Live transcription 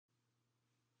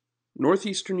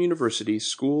Northeastern University's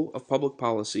School of Public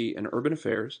Policy and Urban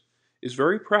Affairs is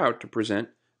very proud to present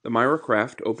the Myra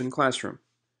Kraft Open Classroom.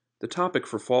 The topic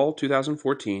for Fall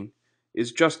 2014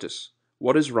 is Justice,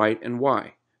 What is Right and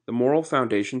Why? The Moral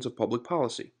Foundations of Public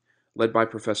Policy, led by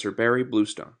Professor Barry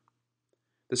Bluestone.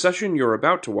 The session you're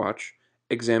about to watch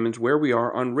examines where we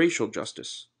are on racial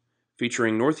justice,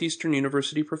 featuring Northeastern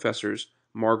University professors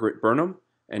Margaret Burnham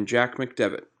and Jack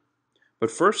McDevitt. But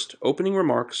first, opening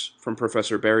remarks from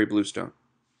Professor Barry Bluestone.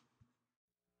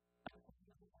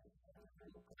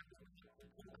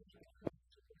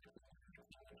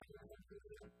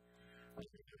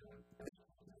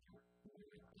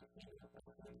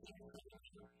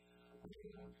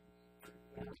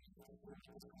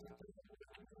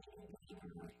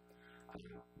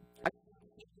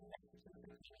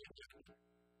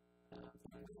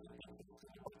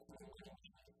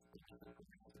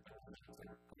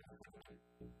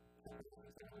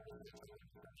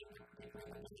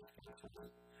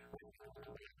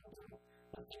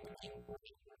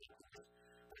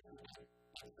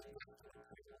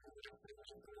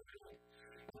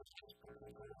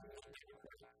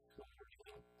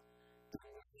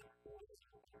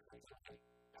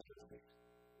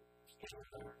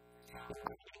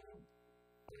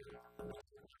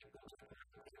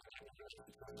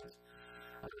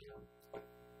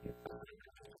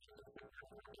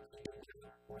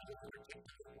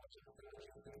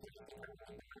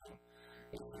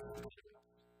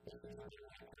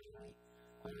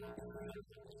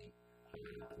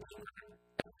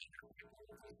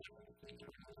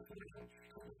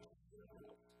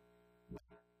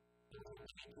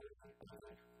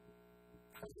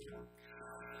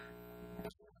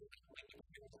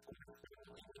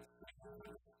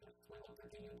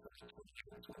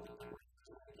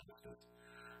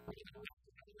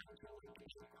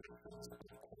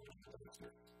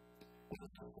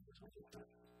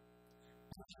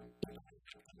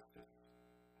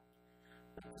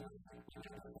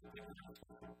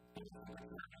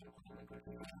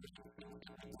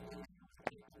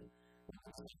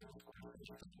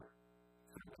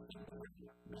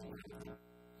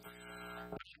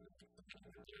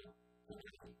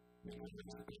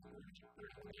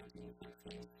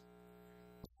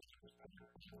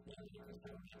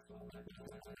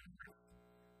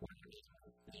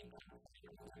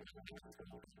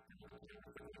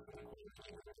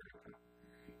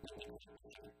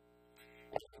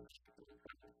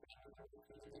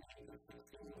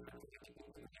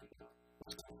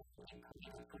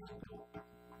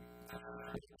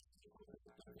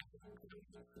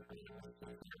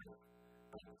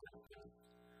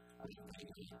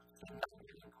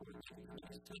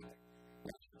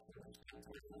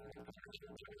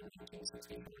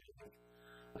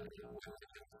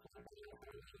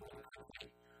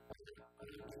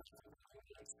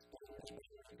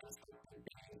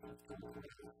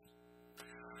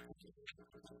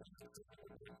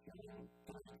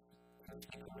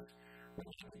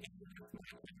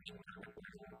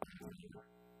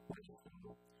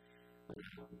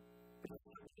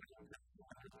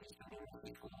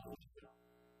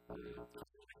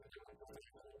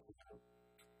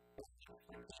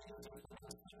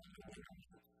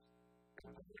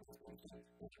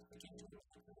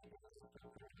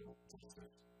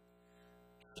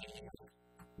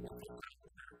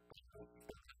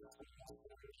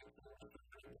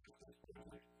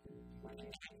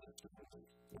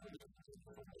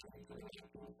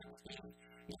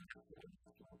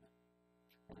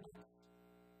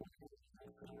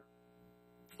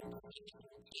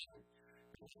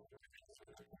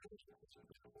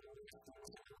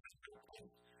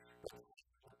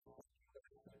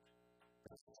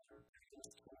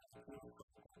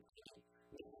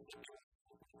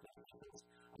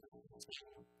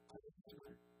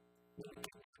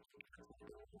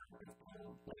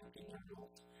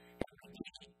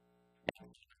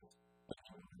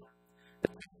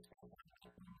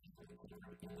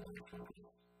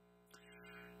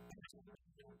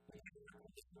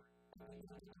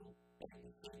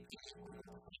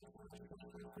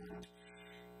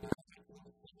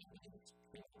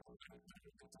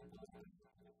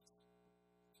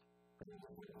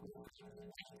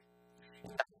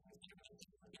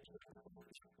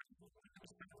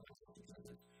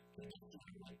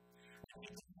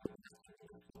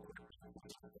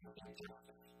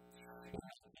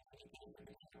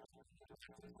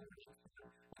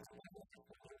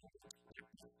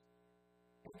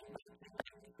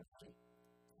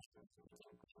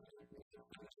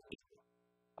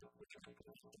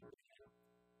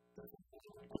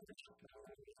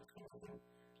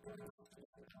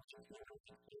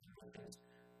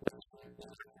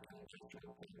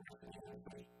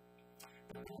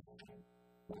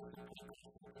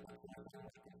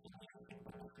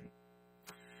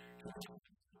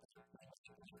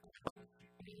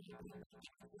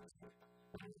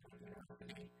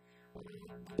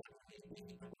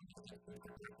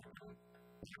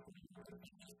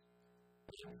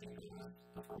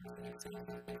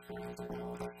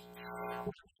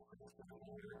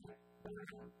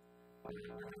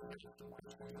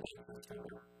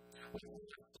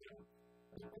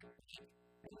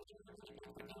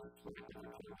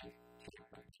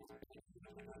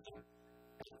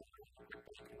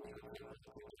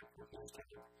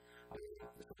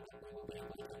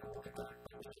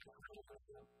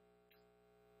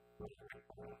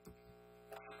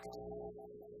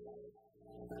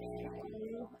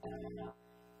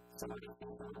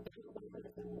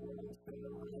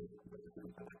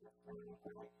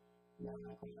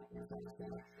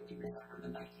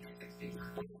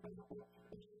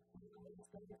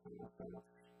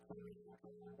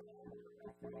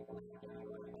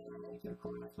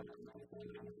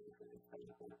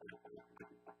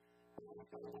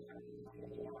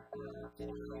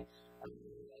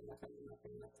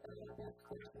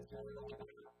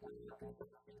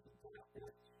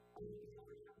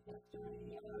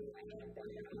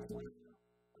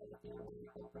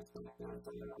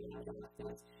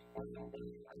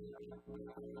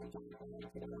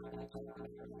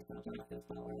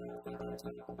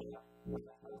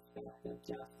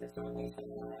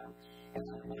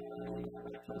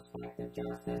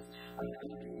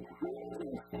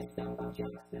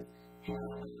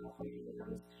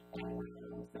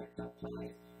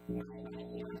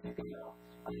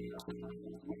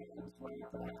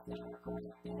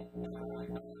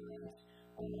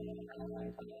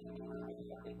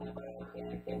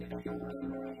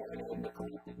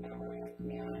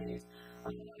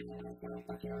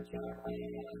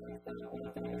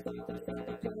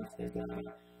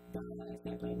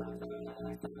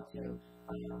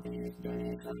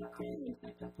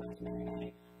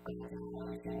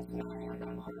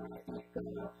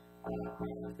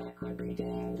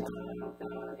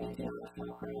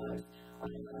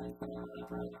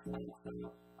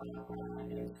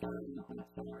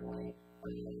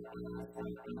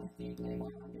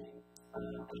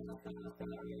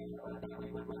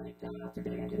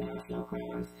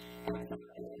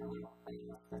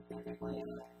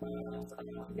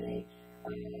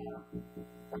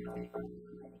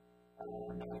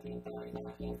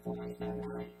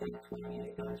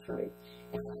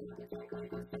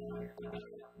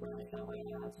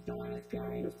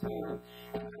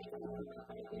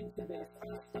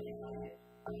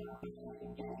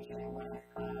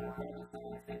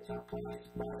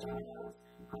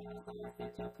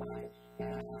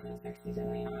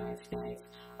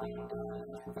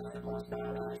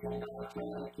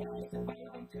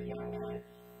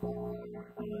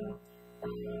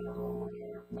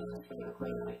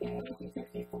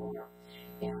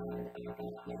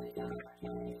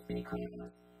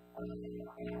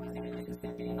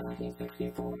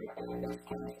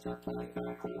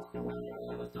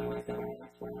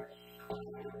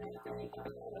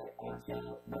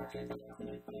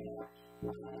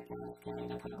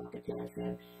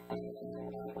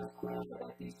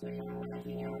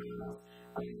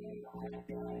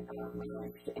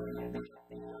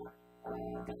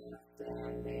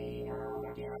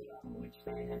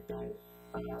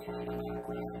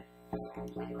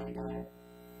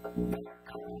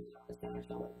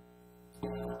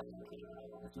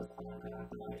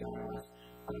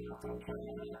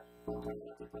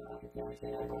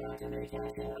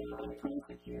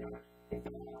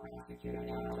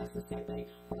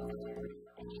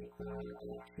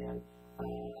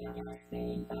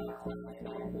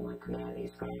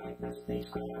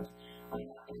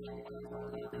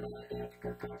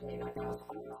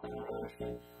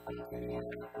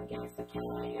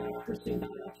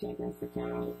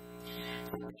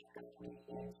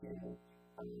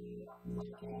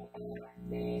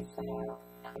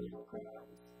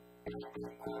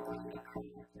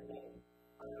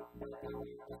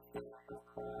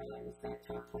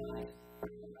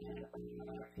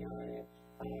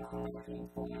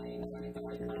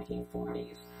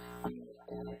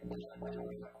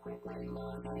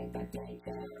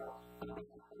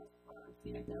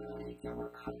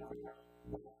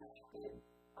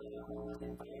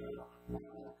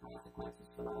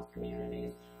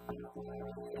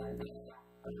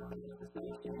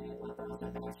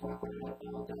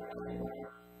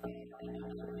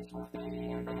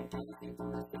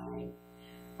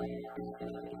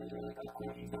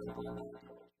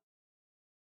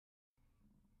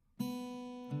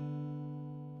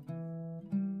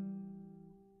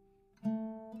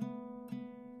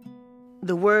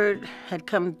 The word had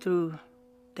come through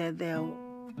that there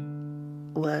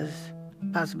was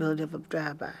possibility of a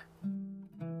drive-by.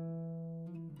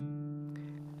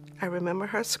 I remember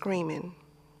her screaming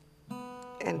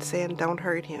and saying, "Don't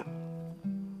hurt him."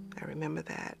 I remember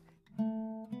that.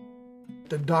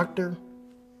 The doctor,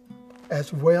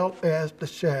 as well as the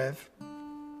sheriff,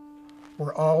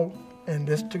 were all in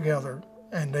this together,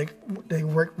 and they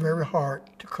worked very hard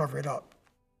to cover it up.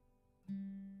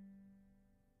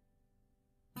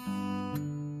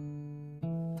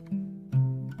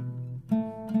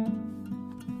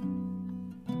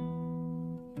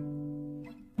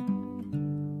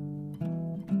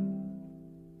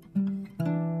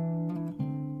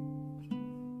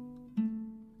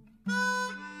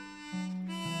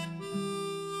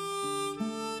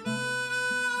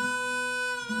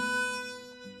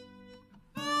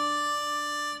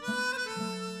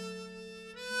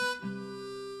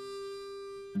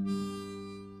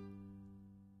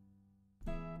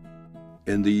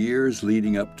 In the years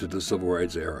leading up to the Civil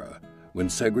Rights era, when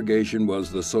segregation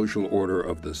was the social order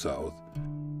of the South,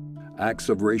 acts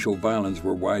of racial violence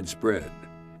were widespread,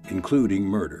 including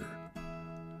murder.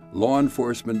 Law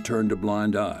enforcement turned a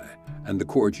blind eye, and the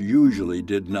courts usually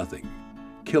did nothing.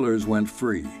 Killers went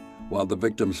free, while the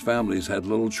victims' families had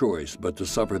little choice but to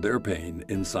suffer their pain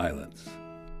in silence.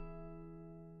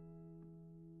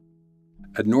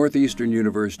 At Northeastern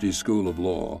University School of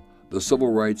Law, the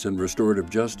Civil Rights and Restorative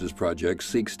Justice Project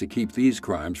seeks to keep these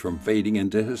crimes from fading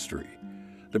into history.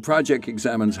 The project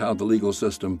examines how the legal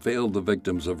system failed the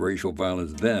victims of racial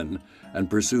violence then and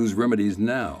pursues remedies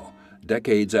now,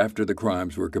 decades after the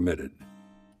crimes were committed.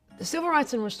 The Civil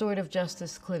Rights and Restorative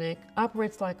Justice Clinic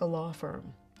operates like a law firm.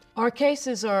 Our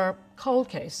cases are cold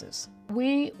cases.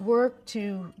 We work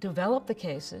to develop the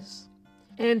cases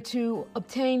and to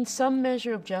obtain some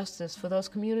measure of justice for those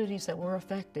communities that were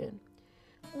affected.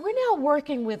 We're now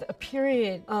working with a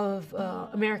period of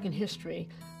American history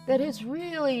that has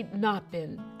really not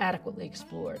been adequately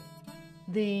explored.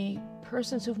 The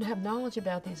persons who have knowledge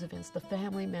about these events, the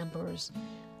family members,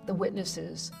 the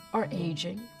witnesses, are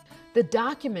aging. The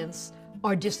documents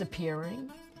are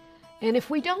disappearing. And if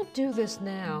we don't do this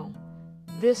now,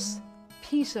 this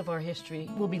piece of our history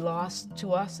will be lost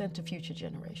to us and to future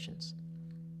generations.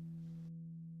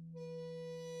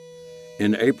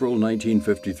 In April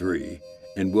 1953,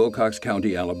 in Wilcox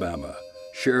County, Alabama,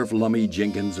 Sheriff Lummy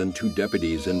Jenkins and two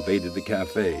deputies invaded the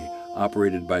cafe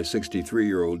operated by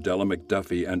 63-year-old Della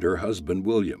McDuffie and her husband,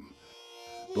 William.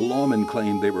 The lawmen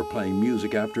claimed they were playing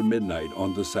music after midnight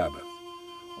on the Sabbath.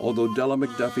 Although Della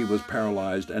McDuffie was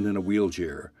paralyzed and in a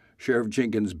wheelchair, Sheriff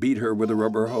Jenkins beat her with a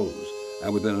rubber hose,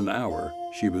 and within an hour,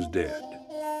 she was dead.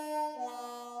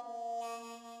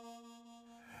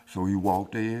 So he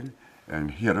walked in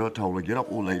and hit her, told her, "Get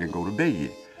up, old lady, and go to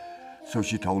bed." So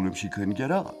she told him she couldn't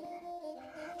get up.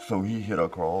 So he hit her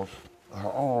across her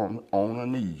arm on her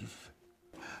knees.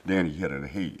 Then he hit her in the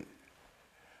head.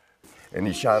 And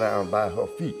he shot down by her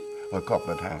feet a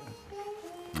couple of times.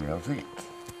 And that was it.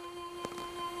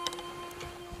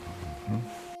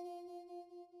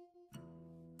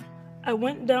 I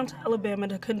went down to Alabama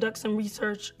to conduct some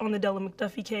research on the Della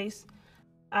McDuffie case.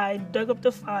 I dug up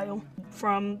the file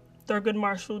from Thurgood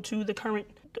Marshall to the current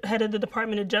head of the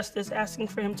Department of Justice, asking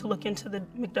for him to look into the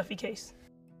McDuffie case.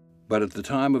 But at the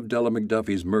time of Della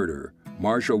McDuffie's murder,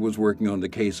 Marshall was working on the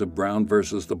case of Brown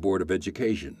versus the Board of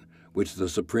Education, which the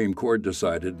Supreme Court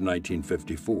decided in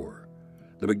 1954.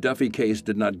 The McDuffie case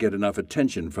did not get enough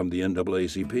attention from the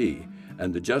NAACP,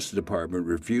 and the Justice Department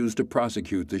refused to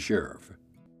prosecute the sheriff.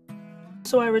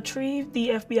 So I retrieved the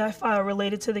FBI file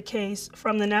related to the case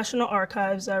from the National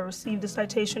Archives. I received a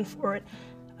citation for it.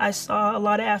 I saw a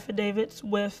lot of affidavits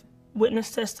with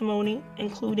witness testimony,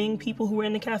 including people who were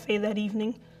in the cafe that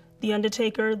evening, the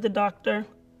undertaker, the doctor,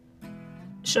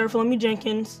 Sheriff Lummy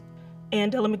Jenkins,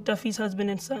 and Della McDuffie's husband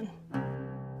and son.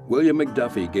 William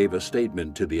McDuffie gave a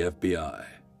statement to the FBI.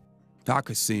 I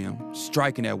could see him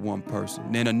striking at one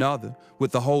person, then another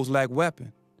with the hose-like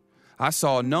weapon. I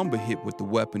saw a number hit with the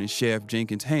weapon in Sheriff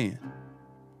Jenkins' hand.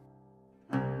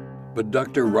 But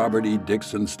Dr. Robert E.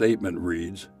 Dixon's statement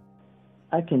reads,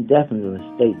 I can definitely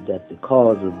state that the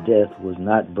cause of death was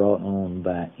not brought on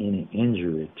by any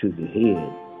injury to the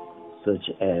head, such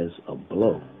as a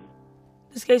blow.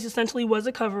 This case essentially was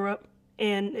a cover-up,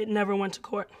 and it never went to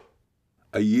court.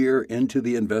 A year into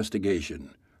the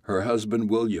investigation, her husband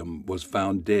William was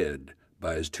found dead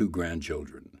by his two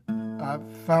grandchildren. I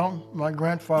found my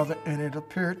grandfather, and it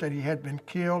appeared that he had been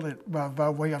killed by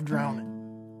way of drowning.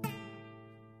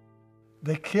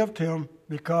 They killed him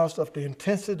because of the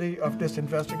intensity of this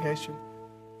investigation.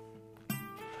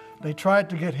 They tried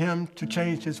to get him to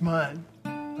change his mind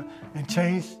and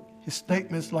change his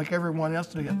statements like everyone else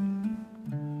did.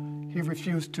 He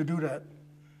refused to do that.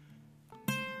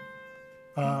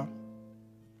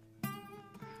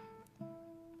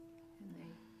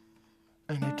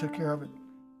 And they took care of it.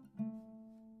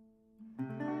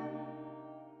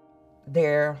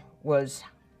 There was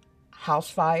house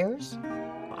fires.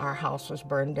 Our house was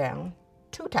burned down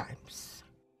 2 times.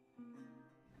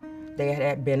 There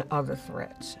had been other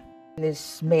threats.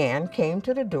 This man came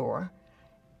to the door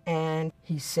and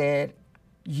he said,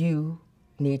 "You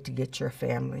need to get your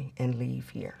family and leave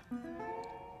here."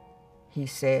 He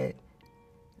said,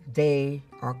 "They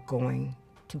are going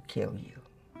to kill you."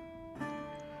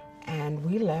 And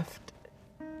we left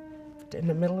in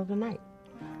the middle of the night.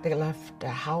 They left the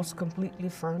house completely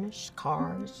furnished,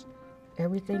 cars,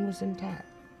 everything was intact.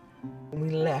 We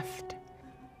left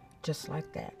just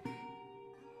like that.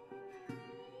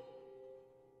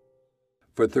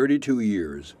 For 32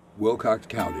 years, Wilcox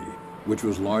County, which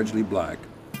was largely black,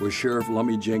 was Sheriff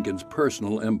Lummy Jenkins'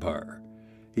 personal empire.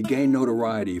 He gained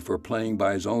notoriety for playing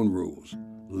by his own rules,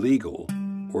 legal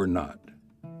or not.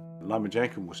 Lummy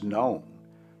Jenkins was known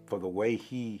for the way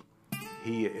he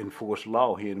enforced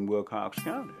law here in Wilcox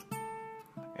County.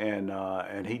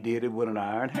 And he did it with an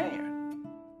iron hand.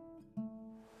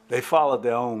 They followed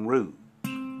their own rules,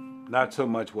 not so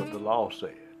much what the law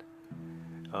said.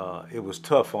 It was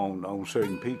tough on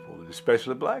certain people,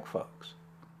 especially black folks.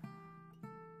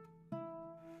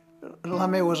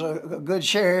 Lummy was a good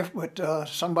sheriff, but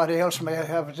somebody else may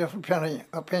have a different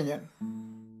opinion.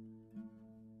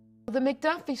 The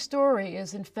McDuffie story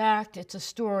is, in fact, it's a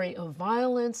story of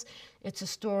violence, it's a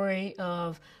story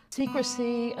of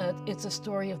secrecy, it's a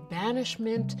story of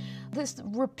banishment. This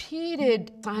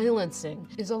repeated silencing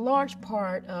is a large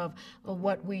part of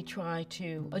what we try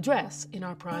to address in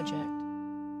our project.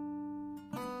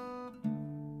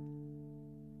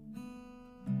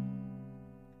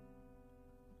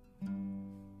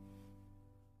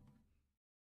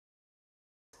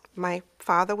 My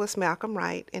father was Malcolm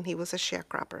Wright, and he was a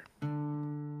sharecropper.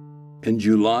 In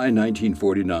July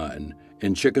 1949,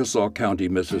 in Chickasaw County,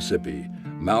 Mississippi,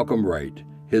 Malcolm Wright,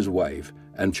 his wife,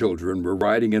 and children were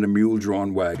riding in a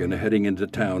mule-drawn wagon heading into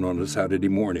town on a Saturday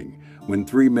morning when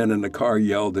 3 men in a car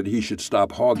yelled that he should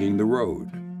stop hogging the road.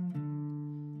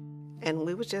 And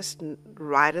we were just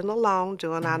riding along,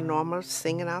 doing our normal,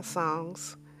 singing our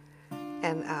songs.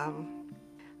 And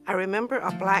I remember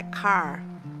a black car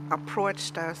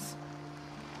approached us,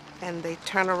 and they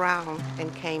turned around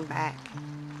and came back.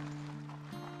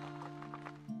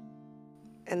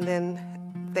 And then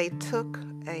they took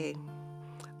an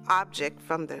object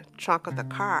from the trunk of the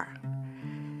car.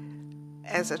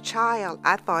 As a child,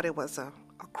 I thought it was a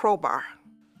crowbar.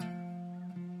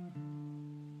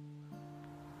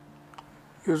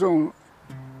 It's on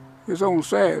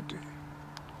Saturday.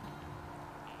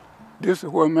 This is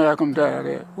where Malcolm died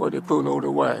at, where they pulled over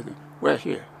the wagon, right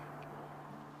here.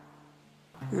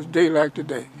 It's day like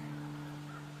today.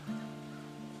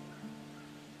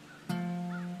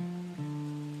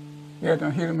 Yeah,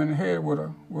 done hit him in the head with a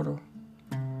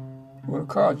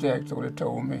car jack, so they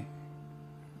told me.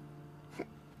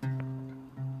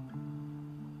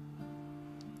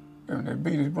 And they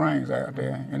beat his brains out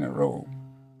there in the road.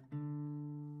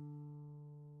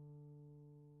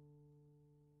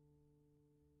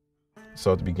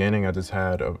 So at the beginning, I just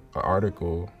had an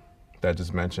article that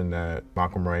just mentioned that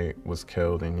Malcolm Wright was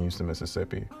killed in Houston,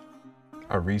 Mississippi.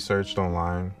 I researched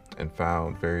online and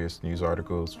found various news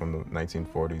articles from the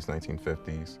 1940s,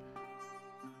 1950s.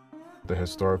 The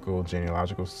Historical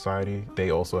Genealogical Society, they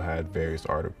also had various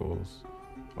articles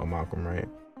on Malcolm Wright.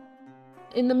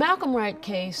 In the Malcolm Wright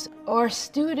case, our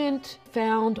student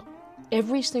found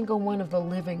every single one of the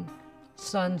living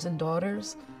sons and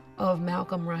daughters of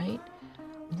Malcolm Wright,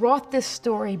 brought this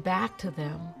story back to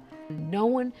them. No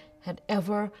one had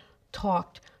ever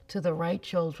talked to the Wright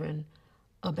children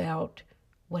about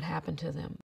what happened to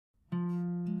them.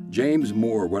 James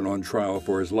Moore went on trial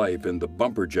for his life in the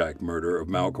bumperjack murder of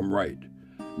Malcolm Wright.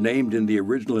 Named in the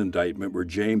original indictment were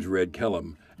James Red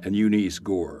Kellum and Eunice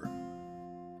Gore.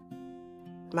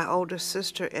 My older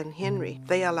sister and Henry,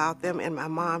 they allowed them and my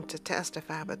mom to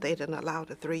testify, but they didn't allow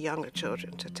the 3 younger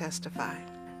children to testify.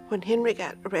 When Henry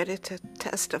got ready to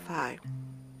testify,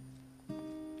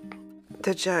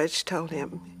 the judge told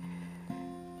him,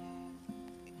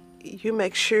 "You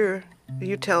make sure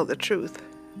you tell the truth,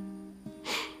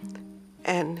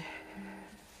 and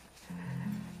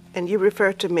you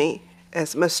refer to me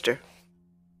as Mr."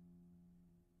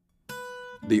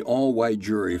 The all-white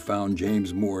jury found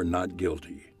James Moore not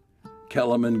guilty.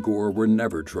 Kellum and Gore were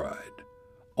never tried.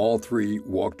 All 3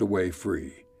 walked away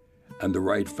free. and the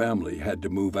Wright family had to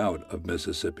move out of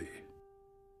Mississippi.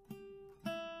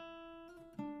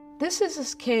 This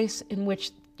is a case in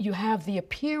which you have the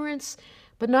appearance,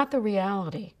 but not the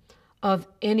reality, of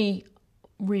any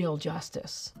real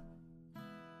justice.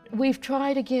 We've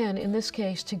tried again in this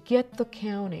case to get the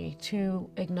county to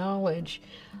acknowledge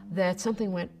that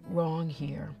something went wrong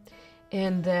here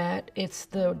and that it's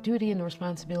the duty and the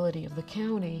responsibility of the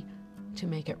county to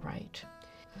make it right.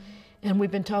 And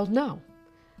we've been told, no,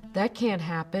 that can't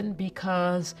happen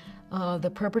because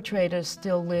the perpetrators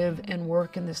still live and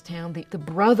work in this town. The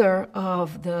brother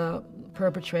of the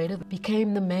perpetrator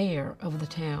became the mayor of the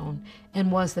town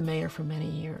and was the mayor for many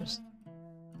years.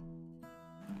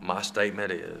 My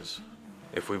statement is,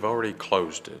 if we've already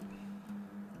closed it,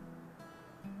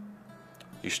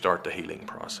 you start the healing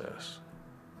process.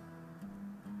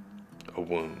 A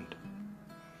wound.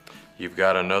 You've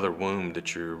got another wound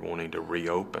that you're wanting to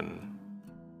reopen.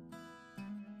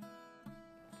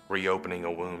 Reopening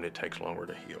a wound, it takes longer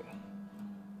to heal.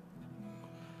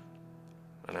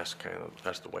 And that's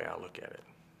the way I look at it.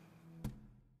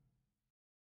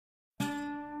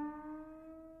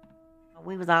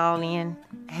 We was all in,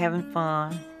 having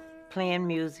fun, playing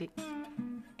music,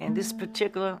 and this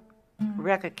particular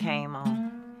record came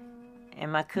on.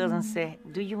 And my cousin said,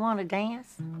 "Do you want to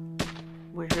dance?"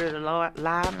 We heard a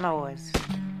loud noise.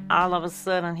 All of a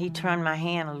sudden, he turned my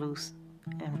hand loose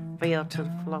and fell to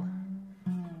the floor.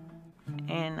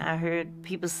 And I heard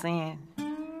people saying,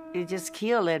 "They just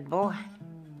killed that boy."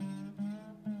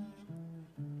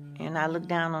 And I looked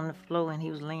down on the floor, and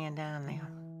he was laying down there.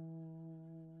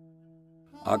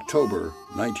 October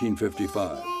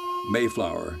 1955,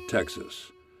 Mayflower,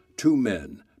 Texas. Two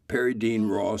men, Perry Dean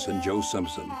Ross and Joe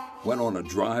Simpson, went on a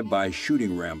drive-by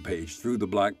shooting rampage through the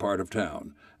black part of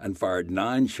town and fired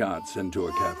 9 shots into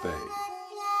a cafe.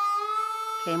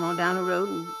 Came on down the road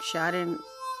and shot in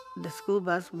the school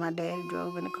bus my daddy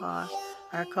drove in the car,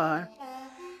 our car,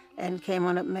 and came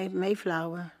on up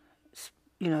Mayflower,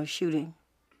 shooting.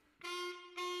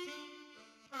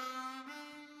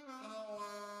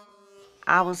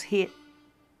 I was hit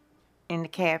in the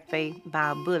cafe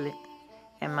by a bullet,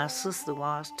 and my sister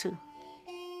was too.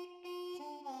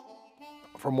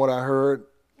 From what I heard,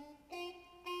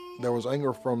 there was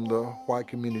anger from the white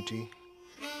community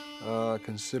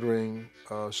considering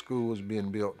schools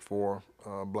being built for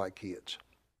black kids.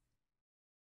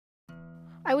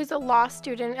 I was a law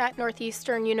student at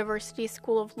Northeastern University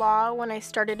School of Law when I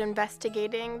started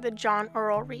investigating the John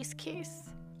Earl Reese case.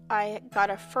 I got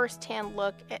a first-hand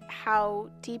look at how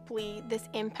deeply this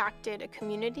impacted a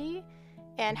community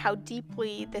and how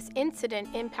deeply this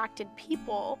incident impacted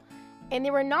people. And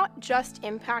they were not just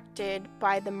impacted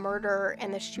by the murder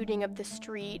and the shooting of the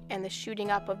street and the shooting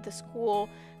up of the school,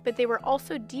 but they were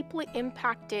also deeply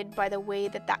impacted by the way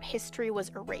that that history was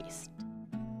erased.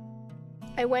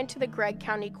 I went to the Gregg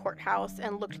County Courthouse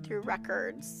and looked through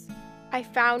records. I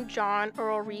found John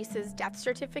Earl Reese's death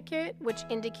certificate, which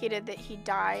indicated that he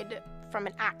died from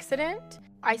an accident.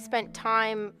 I spent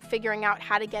time figuring out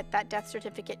how to get that death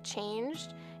certificate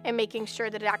changed and making sure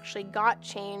that it actually got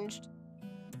changed.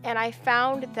 And I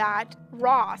found that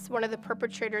Ross, one of the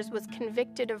perpetrators, was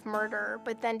convicted of murder,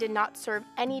 but then did not serve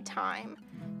any time.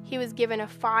 He was given a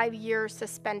 5-year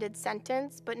suspended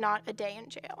sentence, but not a day in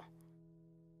jail.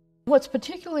 What's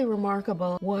particularly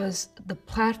remarkable was the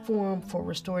platform for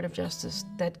restorative justice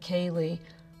that Kaylee,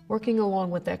 working along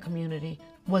with that community,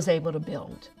 was able to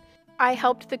build. I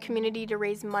helped the community to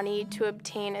raise money to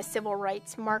obtain a civil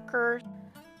rights marker.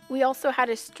 We also had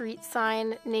a street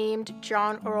sign named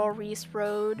John Earl Reese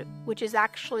Road, which is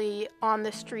actually on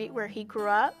the street where he grew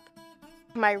up.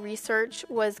 My research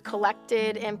was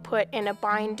collected and put in a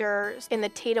binder in the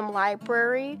Tatum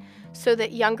Library so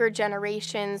that younger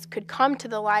generations could come to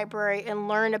the library and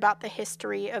learn about the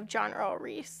history of John Earl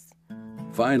Reese.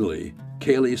 Finally,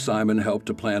 Kaylee Simon helped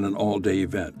to plan an all-day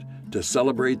event to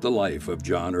celebrate the life of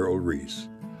John Earl Reese.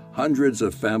 Hundreds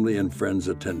of family and friends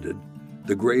attended.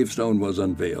 The gravestone was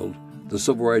unveiled, the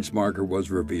civil rights marker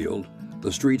was revealed,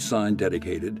 the street sign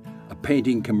dedicated, a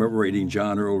painting commemorating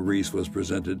John Earl Reese was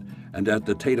presented, and at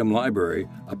the Tatum Library,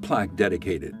 a plaque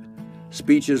dedicated.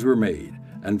 Speeches were made,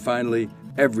 and finally,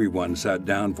 everyone sat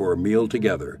down for a meal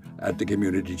together at the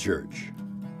community church.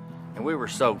 And we were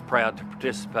so proud to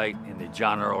participate in the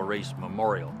John Earl Reese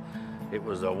Memorial. It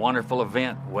was a wonderful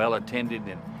event, well attended,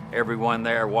 and everyone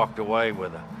there walked away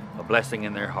with a blessing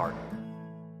in their heart.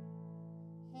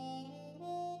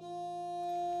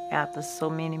 After so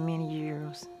many, many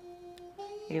years,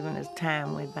 even as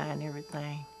time went by and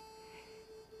everything,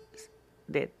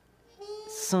 that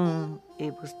soon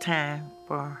it was time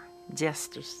for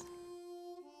justice.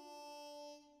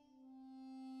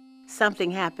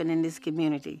 something happened in this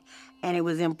community, and it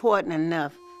was important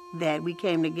enough that we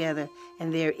came together,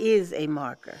 and there is a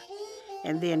marker.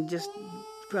 And then just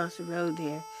across the road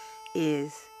there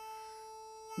is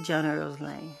John Earls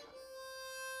Lane.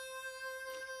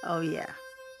 Oh, yeah.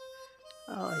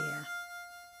 Oh, yeah.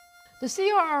 The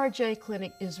CRRJ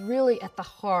Clinic is really at the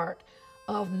heart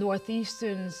of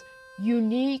Northeastern's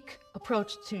unique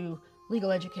approach to legal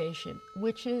education,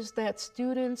 which is that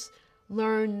students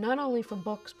learn not only from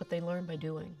books, but they learn by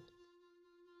doing.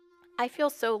 I feel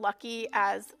so lucky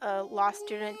as a law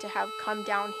student to have come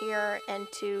down here and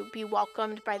to be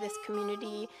welcomed by this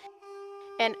community.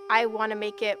 And I want to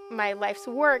make it my life's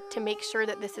work to make sure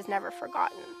that this is never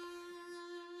forgotten.